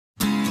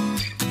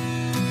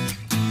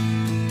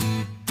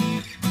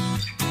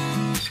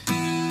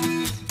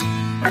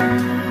Hi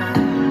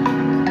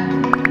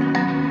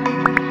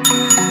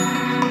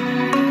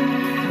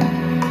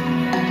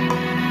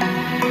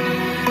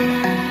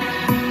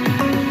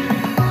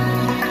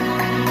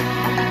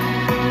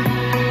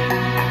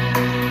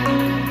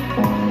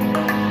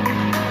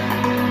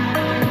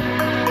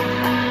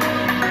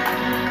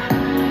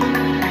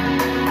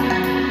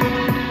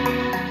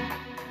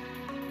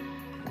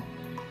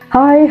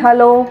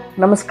hello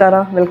ನಮಸ್ಕಾರ,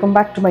 welcome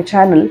back to my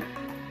channel.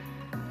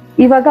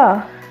 ಇವಾಗ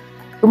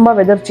ತುಂಬ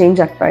ವೆದರ್ ಚೇಂಜ್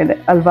ಆಗ್ತಾ ಇದೆ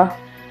ಅಲ್ವಾ?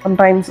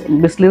 ಸಮ್ಟೈಮ್ಸ್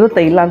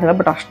ಬಿಸಿಲಿರುತ್ತೆ, ಇಲ್ಲ ಅಂತ ಹೇಳ,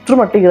 ಬಟ್ ಅಷ್ಟರ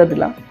ಮಟ್ಟಿಗೆ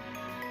ಇರೋದಿಲ್ಲ.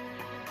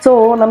 ಸೊ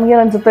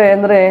ನಮಗೇನು ಅನಿಸುತ್ತೆ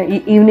ಅಂದರೆ ಈ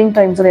ಈವ್ನಿಂಗ್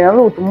ಟೈಮ್ಸಲ್ಲಿ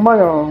ಏನಾದರೂ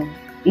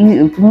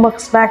ತುಂಬ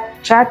ಸ್ನ್ಯಾಕ್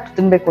ಚಾಟ್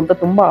ತಿನ್ನಬೇಕು ಅಂತ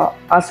ತುಂಬ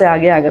ಆಸೆ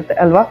ಆಗೇ ಆಗುತ್ತೆ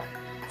ಅಲ್ವಾ?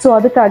 ಸೊ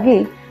ಅದಕ್ಕಾಗಿ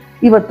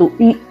ಇವತ್ತು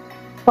ಈ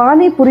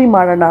ಪಾನಿಪುರಿ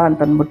ಮಾಡೋಣ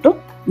ಅಂತಂದ್ಬಿಟ್ಟು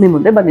ನಿಮ್ಮ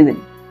ಮುಂದೆ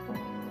ಬಂದಿದ್ದೀನಿ.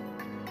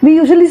 ವಿ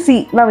ಯೂಶಲಿ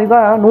ನಾವೀಗ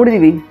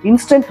ನೋಡಿದೀವಿ,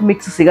 ಇನ್ಸ್ಟೆಂಟ್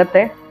ಮಿಕ್ಸ್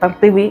ಸಿಗತ್ತೆ,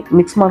 ತರ್ತೀವಿ,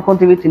 ಮಿಕ್ಸ್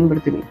ಮಾಡ್ಕೊತೀವಿ,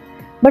 ತಿನ್ಬಿಡ್ತೀವಿ.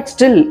 ಬಟ್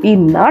ಸ್ಟಿಲ್ ಈ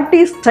ನಾಟಿ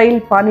ಸ್ಟೈಲ್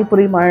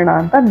ಪಾನಿಪುರಿ ಮಾಡೋಣ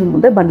ಅಂತ ನಿಮ್ಮ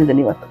ಮುಂದೆ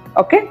ಬಂದಿದ್ದೀನಿ ಇವತ್ತು.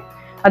 ಓಕೆ,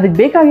 ಅದಕ್ಕೆ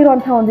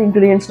ಬೇಕಾಗಿರುವಂಥ ಒಂದು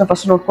ಇಂಗ್ರೀಡಿಯೆಂಟ್ಸ್ನ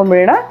ಫಸ್ಟ್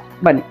ನೋಡ್ಕೊಂಡ್ಬೇಡ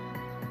ಬನ್ನಿ.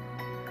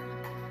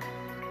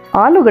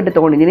 ಆಲೂಗಡ್ಡೆ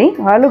ತೊಗೊಂಡಿದ್ದೀನಿ,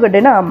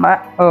 ಆಲೂಗಡ್ಡೆನ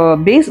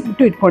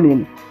ಬೇಯಿಸ್ಬಿಟ್ಟು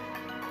ಇಟ್ಕೊಂಡಿದ್ದೀನಿ.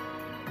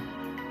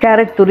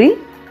 ಕ್ಯಾರೆಟ್ ತುರಿ,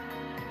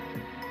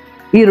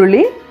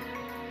 ಈರುಳ್ಳಿ,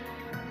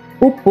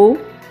 ಉಪ್ಪು,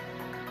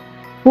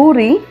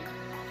 ಪೂರಿ,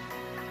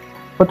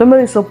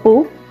 ಕೊತ್ತಂಬರಿ ಸೊಪ್ಪು,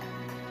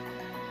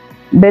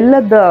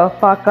 ಬೆಲ್ಲದ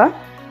ಪಾಕ,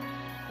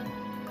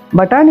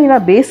 ಬಟಾಣಿನ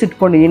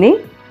ಬೇಯಿಸಿಟ್ಕೊಂಡಿದ್ದೀನಿ,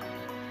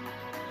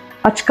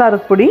 ಅಚ್ಕಾರದ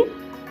ಪುಡಿ,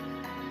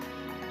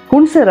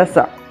 ಹುಣಸೆ ರಸ.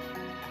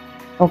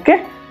 ಓಕೆ,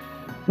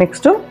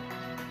 ನೆಕ್ಸ್ಟು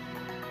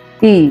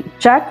ಈ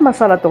ಚಾಟ್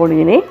ಮಸಾಲ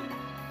ತೊಗೊಂಡಿದ್ದೀನಿ,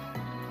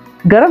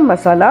 ಗರಂ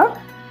ಮಸಾಲ,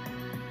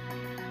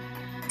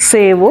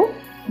 ಸೇವು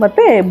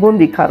ಮತ್ತು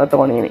ಬೂಂದಿ ಖಾರ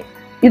ತೊಗೊಂಡಿದ್ದೀನಿ.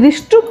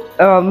 ಇದಿಷ್ಟು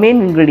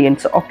ಮೇನ್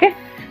ಇಂಗ್ರೀಡಿಯೆಂಟ್ಸ್. ಓಕೆ,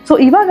 ಸೊ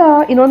ಇವಾಗ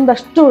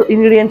ಇನ್ನೊಂದಷ್ಟು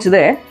ಇಂಗ್ರೀಡಿಯೆಂಟ್ಸ್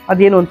ಇದೆ.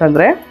 ಅದೇನು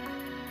ಅಂತಂದರೆ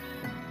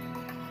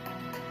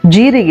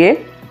ಜೀರಿಗೆ,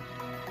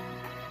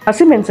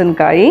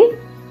 ಹಸಿಮೆಣಸಿನ್ಕಾಯಿ,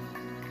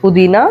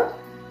 ಪುದೀನ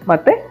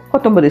ಮತ್ತು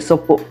ಕೊತ್ತಂಬರಿ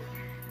ಸೊಪ್ಪು.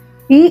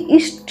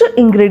 ಇಷ್ಟು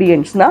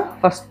ಇಂಗ್ರೀಡಿಯೆಂಟ್ಸ್ನ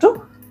ಫಸ್ಟು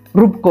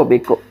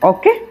ರುಬ್ಕೋಬೇಕು.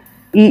 ಓಕೆ,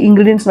 ಈ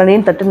ಇಂಗ್ರೀಡಿಯೆಂಟ್ಸ್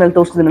ನಾನೇನು ತಟ್ಟೆನಲ್ಲಿ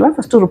ತೋರಿಸಿದ್ದೀನಲ್ಲ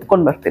ಫಸ್ಟು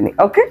ರುಬ್ಕೊಂಡು ಬರ್ತೀನಿ.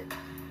 ಓಕೆ,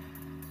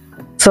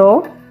 ಸೊ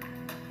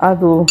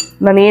ಅದು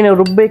ನಾನೇನು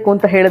ರುಬ್ಬಬೇಕು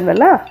ಅಂತ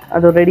ಹೇಳಿದ್ನಲ್ಲ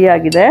ಅದು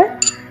ರೆಡಿಯಾಗಿದೆ.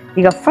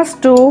 ಈಗ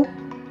ಫಸ್ಟು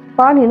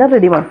ಪಾನಿನ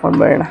ರೆಡಿ ಮಾಡ್ಕೊಂಡು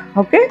ಬರೋಣ.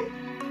 ಓಕೆ,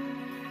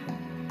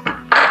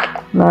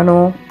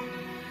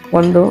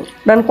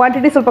 ನನ್ನ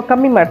ಕ್ವಾಂಟಿಟಿ ಸ್ವಲ್ಪ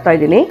ಕಮ್ಮಿ ಮಾಡ್ತಾ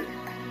ಇದ್ದೀನಿ.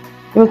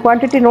 ನಿಮ್ಮ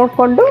ಕ್ವಾಂಟಿಟಿ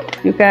ನೋಡಿಕೊಂಡು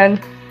you can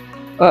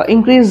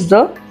increase the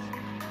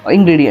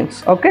ingredients.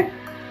 Okay,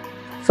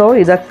 so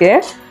ಇದಕ್ಕೆ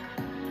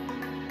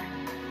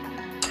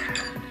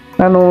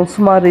ನಾನು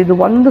ಸುಮಾರು ಇದು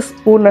 1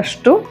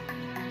 ಸ್ಪೂನಷ್ಟು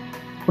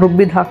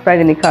ರುಬ್ಬಿದ್ದು ಹಾಕ್ತಾ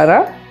ಇದ್ದೀನಿ ಖಾರ.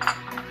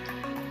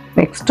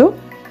 ನೆಕ್ಸ್ಟು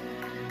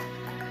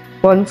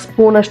 1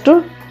 ಸ್ಪೂನಷ್ಟು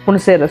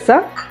ಹುಣಸೆ ರಸ,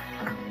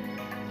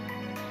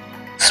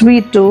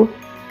 ಸ್ವೀಟು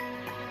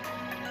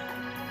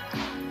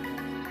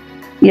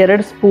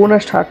 2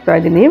 ಸ್ಪೂನಷ್ಟು ಹಾಕ್ತಾ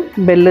ಇದ್ದೀನಿ,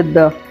 ಬೆಲ್ಲದ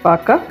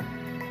ಪಾಕ,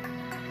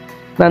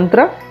 ನಂತರ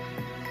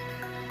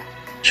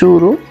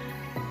ಚೂರು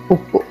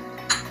ಉಪ್ಪು.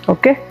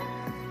 ಓಕೆ,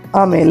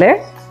 ಆಮೇಲೆ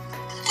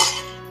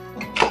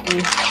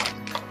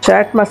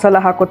ಚಾಟ್ ಮಸಾಲ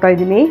ಹಾಕೋತಾ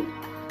ಇದ್ದೀನಿ.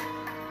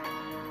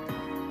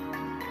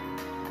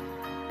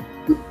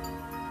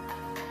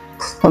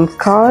 ಒಂದು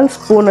 1/4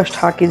 ಸ್ಪೂನಷ್ಟು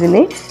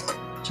ಹಾಕಿದ್ದೀನಿ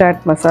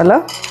ಚಾಟ್ ಮಸಾಲ,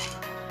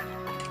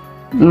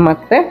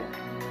 ಮತ್ತು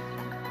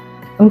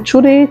ಒಂದು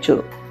ಚೂರು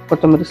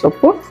ಕೊತ್ತಂಬರಿ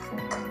ಸೊಪ್ಪು.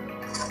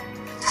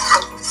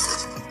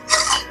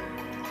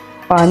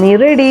 ಪಾನಿ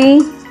ರೆಡಿ.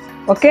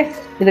 ಓಕೆ,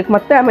 ಇದಕ್ಕೆ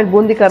ಮತ್ತೆ ಆಮೇಲೆ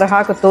ಬೂಂದಿ ಖಾರ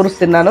ಹಾಕಿ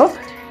ತೋರಿಸ್ತೀನಿ ನಾನು.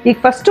 ಈಗ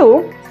ಫಸ್ಟು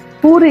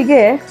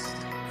ಪೂರಿಗೆ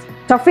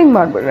ಸ್ಟಫಿಂಗ್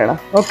ಮಾಡಿಬಿಡೋಣ.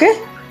 ಓಕೆ,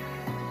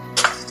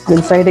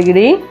 ಇದನ್ನು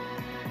ಸೈಡಿಗಿಡಿ.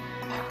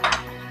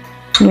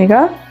 ಈಗ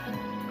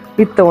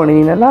ಇದು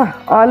ತೊಗೊಂಡಿದ್ದೀನಲ್ಲ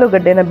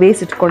ಆಲೂಗಡ್ಡೆನ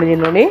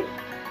ಬೇಯಿಸಿಟ್ಕೊಂಡಿದ್ದೀನಿ ನೋಡಿ,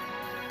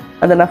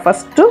 ಅದನ್ನು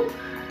ಫಸ್ಟು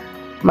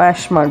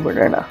ಮ್ಯಾಶ್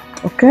ಮಾಡಿಬಿಡೋಣ.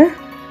 ಓಕೆ,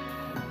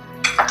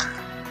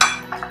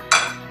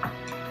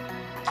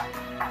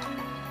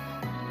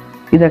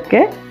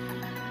 ಇದಕ್ಕೆ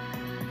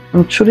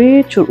ಒಂದು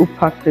ಚೂರು ಉಪ್ಪು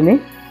ಹಾಕ್ತೀನಿ,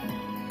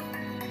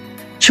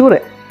 ಚೂರೆ,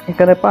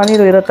 ಯಾಕಂದರೆ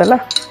ಪಾನೀರು ಇರುತ್ತಲ್ಲ.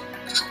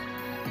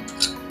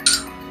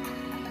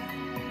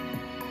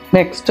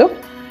 ನೆಕ್ಸ್ಟು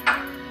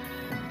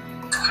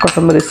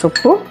ಕೊತ್ತಂಬರಿ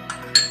ಸೊಪ್ಪು,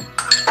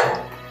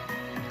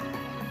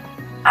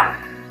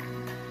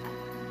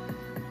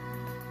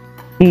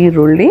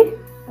 ಈರುಳ್ಳಿ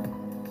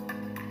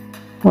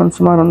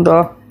ಸುಮಾರು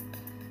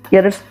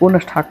 2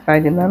 ಸ್ಪೂನಷ್ಟು ಹಾಕ್ತಾ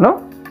ಇದ್ದೀನಿ ನಾನು.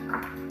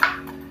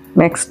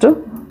 ನೆಕ್ಸ್ಟು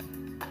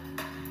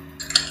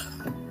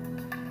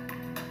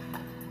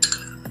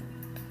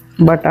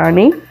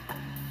ಬಟಾಣಿ,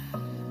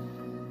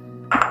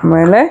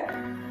 ಆಮೇಲೆ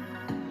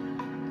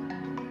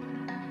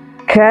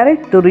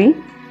ಕ್ಯಾರೆಟ್ ತುರಿ.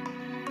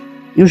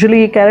 ಯೂಶಲಿ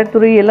ಈ ಕ್ಯಾರೆಟ್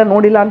ತುರಿ ಎಲ್ಲ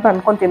ನೋಡಿಲ್ಲ ಅಂತ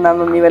ಅನ್ಕೊತೀನಿ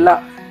ನಾನು.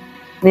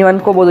 ನೀವು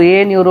ಅನ್ಕೋಬೋದು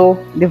ಏನು ಇವರು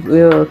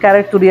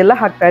ಕ್ಯಾರೆಟ್ ತುರಿ ಎಲ್ಲ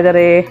ಹಾಕ್ತಾ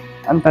ಇದ್ದಾರೆ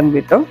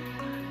ಅಂತಂದ್ಬಿಟ್ಟು.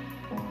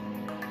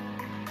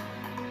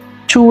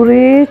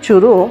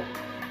 ಚೂರು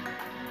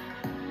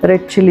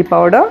ರೆಡ್ ಚಿಲ್ಲಿ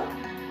ಪೌಡರ್.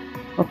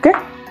 ಓಕೆ,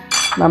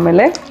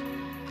 ಆಮೇಲೆ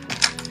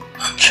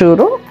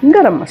ಚೂರು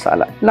garam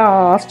masala,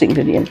 last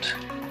ingredient.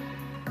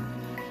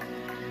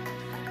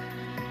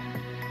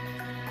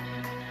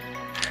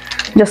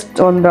 Just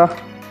ಒಂದು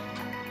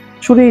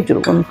ಚೂರಿ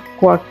ಇಟ್ಟಿರು, ಒಂದು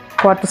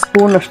ಕ್ವಾರ್ಟರ್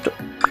ಸ್ಪೂನ್ ಅಷ್ಟು.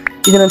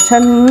 ಇದನ್ನು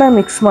ಚೆನ್ನಾಗಿ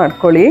ಮಿಕ್ಸ್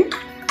ಮಾಡ್ಕೊಳ್ಳಿ.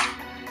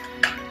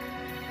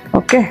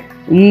 ಓಕೆ,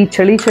 ಈ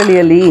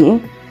ಚಳಿಯಲ್ಲಿ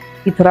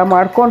ಈ ಥರ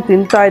ಮಾಡ್ಕೊಂಡು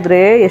ತಿಂತಾ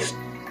ಇದ್ರೆ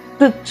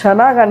ಎಷ್ಟು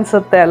ಚೆನ್ನಾಗಿ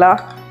ಅನಿಸುತ್ತೆ ಅಲ್ಲ.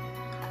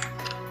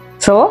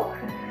 ಸೊ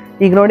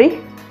ಈಗ ನೋಡಿ,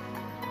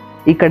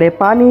 ಈ ಕಡೆ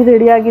ಪಾನಿ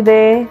ರೆಡಿಯಾಗಿದೆ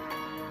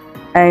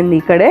ಆ್ಯಂಡ್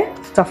ಈ ಕಡೆ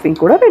ಸ್ಟಫಿಂಗ್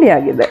ಕೂಡ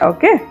ರೆಡಿಯಾಗಿದೆ.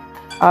 ಓಕೆ,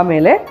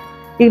 ಆಮೇಲೆ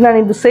ಈಗ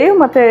ನಾನಿದು ಸೇವ್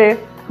ಮತ್ತು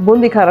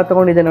ಬೂಂದಿ ಖಾರ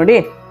ತೊಗೊಂಡಿದ್ದೆ ನೋಡಿ,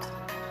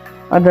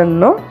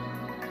 ಅದನ್ನು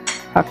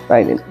ಹಾಕ್ತಾ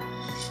ಇದ್ದೀನಿ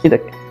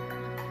ಇದಕ್ಕೆ.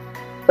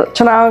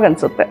 ಚೆನ್ನಾಗಿ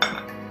ಅನಿಸುತ್ತೆ.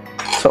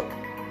 ಸೊ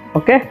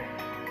ಓಕೆ,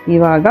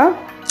 ಇವಾಗ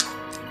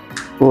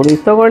ಪೂರಿ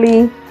ತಗೊಳ್ಳಿ,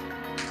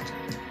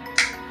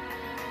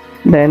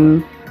 ದೆನ್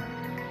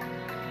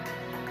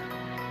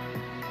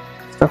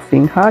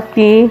ಸ್ಟಫಿಂಗ್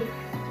ಹಾಕಿ,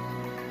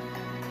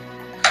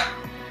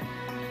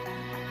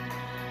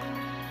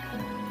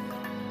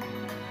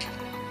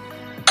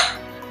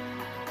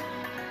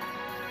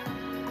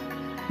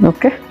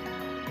 ಓಕೆ.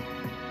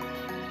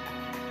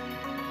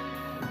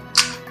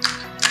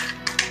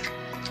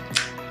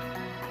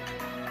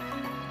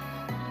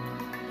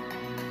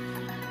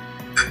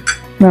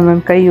 ನಾನು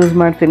ನನ್ನ ಕೈ ಯೂಸ್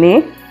ಮಾಡ್ತೀನಿ,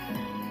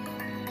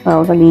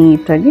 ಆವಾಗ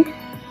ನೀಟಾಗಿ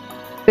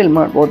ಫಿಲ್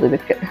ಮಾಡ್ಬೋದು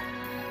ಇದಕ್ಕೆ.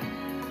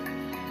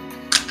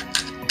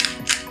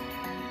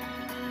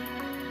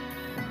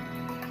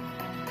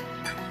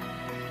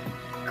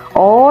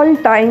 All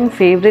time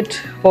favourite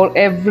for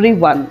every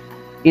one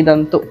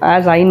ಇದಂತೂ,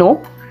 ಆ್ಯಸ್ ಐ ನೋ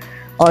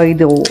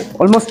ಇದು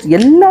ಆಲ್ಮೋಸ್ಟ್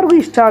ಎಲ್ಲರಿಗೂ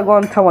ಇಷ್ಟ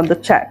ಆಗೋವಂಥ ಒಂದು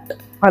ಚಾಟ್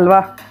ಅಲ್ವಾ.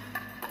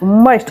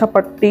 ತುಂಬ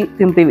ಇಷ್ಟಪಟ್ಟು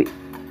ತಿಂತೀವಿ.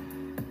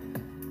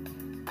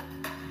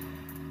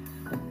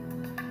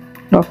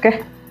 ಓಕೆ,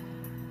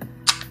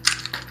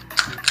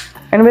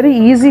 ಆ್ಯಂಡ್ ವೆರಿ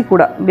ಈಸಿ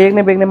ಕೂಡ,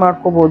 ಬೇಗನೆ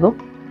ಮಾಡ್ಕೋಬೋದು.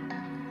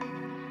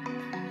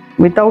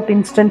 ವಿತೌಟ್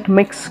ಇನ್ಸ್ಟೆಂಟ್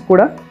ಮಿಕ್ಸ್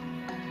ಕೂಡ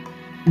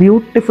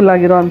ಬ್ಯೂಟಿಫುಲ್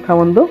ಆಗಿರೋವಂಥ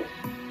ಒಂದು,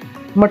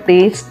 ತುಂಬ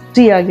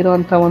ಟೇಸ್ಟಿ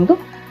ಆಗಿರೋವಂಥ ಒಂದು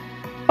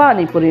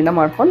ಪಾನಿಪುರಿನ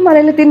ಮಾಡ್ಕೊಂಡು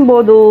ಮನೇಲಿ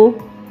ತಿನ್ಬೋದು.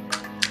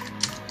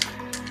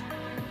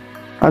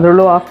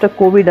 ಅದರಲ್ಲೂ ಆಫ್ಟರ್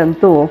ಕೋವಿಡ್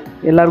ಅಂತೂ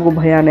ಎಲ್ಲರಿಗೂ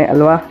ಭಯನೇ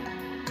ಅಲ್ವಾ.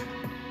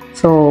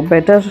 ಸೊ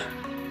ಬೆಟರ್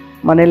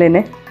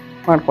ಮನೇಲೇ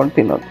ಮಾಡ್ಕೊಂಡು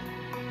ತಿನ್ನೋದು.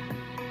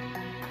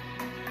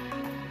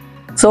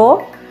 So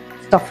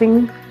stuffing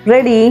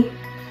ready.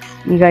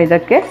 ಈಗ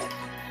ಇದಕ್ಕೆ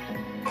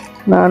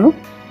ನಾನು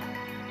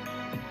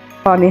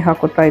ಪಾನಿ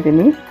ಹಾಕೋತಾ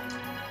ಇದ್ದೀನಿ.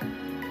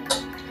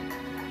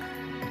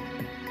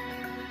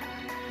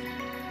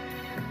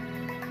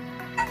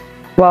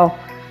 ವಾವ್,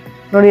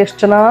 ನೋಡಿ ಎಷ್ಟು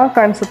ಚೆನ್ನಾಗಿ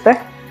ಕಾಣಿಸುತ್ತೆ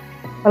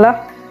ಅಲ್ಲ.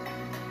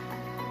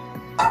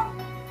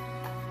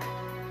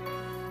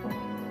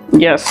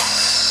 ಎಸ್,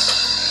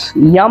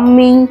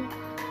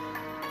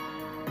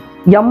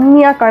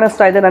 ಯಮ್ಮಿಯಾಗಿ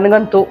ಕಾಣಿಸ್ತಾ ಇದೆ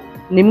ನನಗಂತೂ.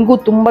 ನಿಮಗೂ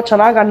ತುಂಬ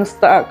ಚೆನ್ನಾಗಿ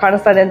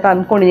ಕಾಣಿಸ್ತಾ ಇದೆ ಅಂತ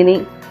ಅಂದ್ಕೊಂಡಿದ್ದೀನಿ.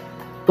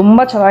 ತುಂಬ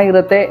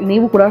ಚೆನ್ನಾಗಿರುತ್ತೆ,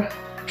 ನೀವು ಕೂಡ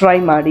ಟ್ರೈ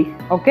ಮಾಡಿ.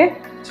 ಓಕೆ,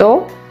 ಸೊ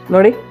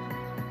ನೋಡಿ,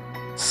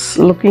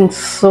 ಲುಕಿಂಗ್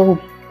ಸೋ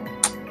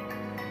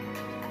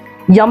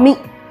ಯಮ್ಮಿ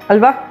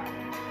ಅಲ್ವಾ.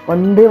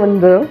 ಒಂದೇ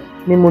ಒಂದು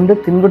ನಿಮ್ಮ ಮುಂದೆ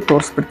ತಿಂದ್ಬಿಟ್ಟು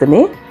ತೋರಿಸ್ಬಿಡ್ತೀನಿ.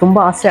 ತುಂಬ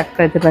ಆಸೆ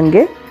ಆಗ್ತಾ ಇದೆ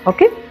ನನಗೆ.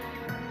 Okay,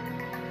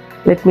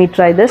 let me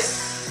try this.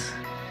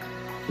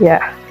 ಯಾ,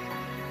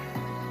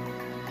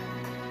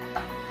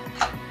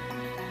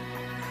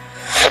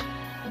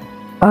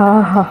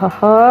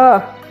 ಆಹಾ,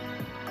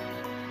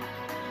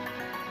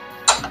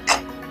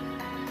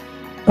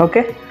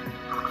 ಓಕೆ.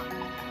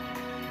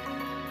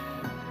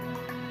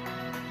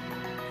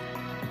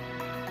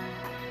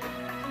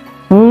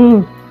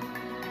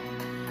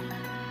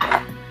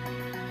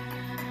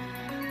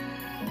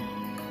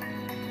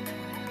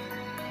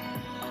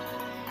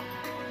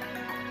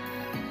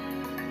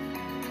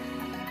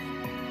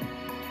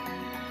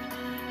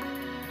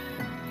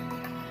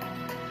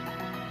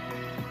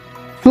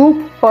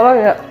 ಸೂಪರ್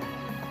ಆಗಿದೆ.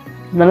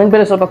 ನನಗೆ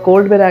ಬೇರೆ ಸ್ವಲ್ಪ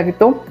ಕೋಲ್ಡ್ ಬೇರೆ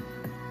ಆಗಿತ್ತು.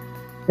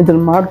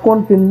 ಇದನ್ನು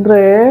ಮಾಡ್ಕೊಂಡು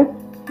ತಿಂದರೆ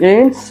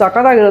ಏನು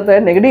ಸಖತ್ತಾಗಿರುತ್ತೆ,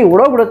 ನೆಗಡಿ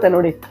ಓಡೋಗ್ಬಿಡುತ್ತೆ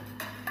ನೋಡಿ.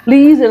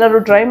 ಪ್ಲೀಸ್ ಎಲ್ಲರೂ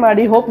ಟ್ರೈ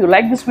ಮಾಡಿ. Hope you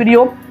like this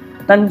video.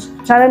 ನನ್ನ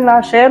ಚಾನೆಲ್ನ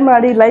ಶೇರ್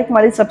ಮಾಡಿ, ಲೈಕ್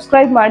ಮಾಡಿ,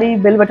 ಸಬ್ಸ್ಕ್ರೈಬ್ ಮಾಡಿ,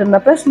 ಬೆಲ್ ಬಟನ್ನ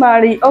ಪ್ರೆಸ್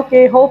ಮಾಡಿ.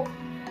 Okay, hope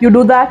you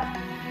do that.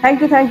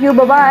 Thank you,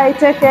 bye,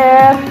 take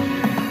care.